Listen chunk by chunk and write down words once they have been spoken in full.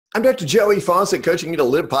I'm Dr. Joey Fawcett, coaching you to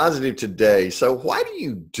live positive today. So why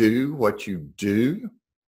do what you do? I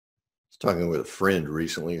was talking with a friend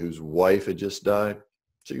recently whose wife had just died.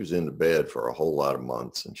 She was in the bed for a whole lot of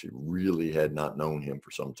months and she really had not known him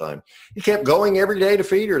for some time. He kept going every day to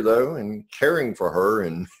feed her though and caring for her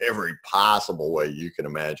in every possible way you can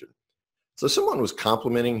imagine. So someone was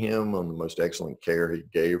complimenting him on the most excellent care he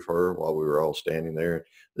gave her while we were all standing there.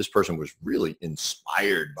 This person was really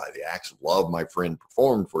inspired by the acts of love my friend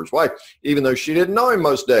performed for his wife, even though she didn't know him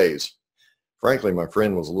most days. Frankly, my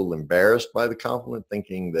friend was a little embarrassed by the compliment,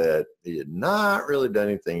 thinking that he had not really done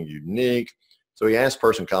anything unique. So he asked the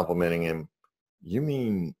person complimenting him, "You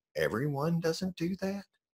mean everyone doesn't do that?"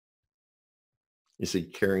 You see,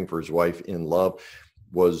 caring for his wife in love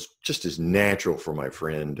was just as natural for my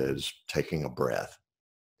friend as taking a breath.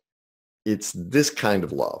 It's this kind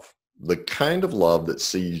of love, the kind of love that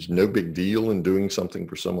sees no big deal in doing something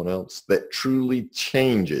for someone else, that truly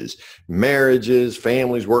changes marriages,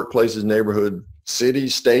 families, workplaces, neighborhoods,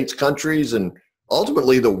 cities, states, countries, and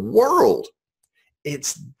ultimately the world.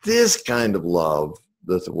 It's this kind of love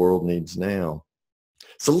that the world needs now.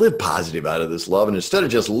 So live positive out of this love. And instead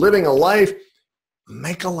of just living a life,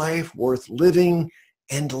 make a life worth living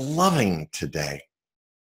and loving today.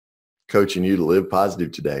 Coaching you to live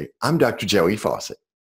positive today. I'm Dr. Joey Fawcett.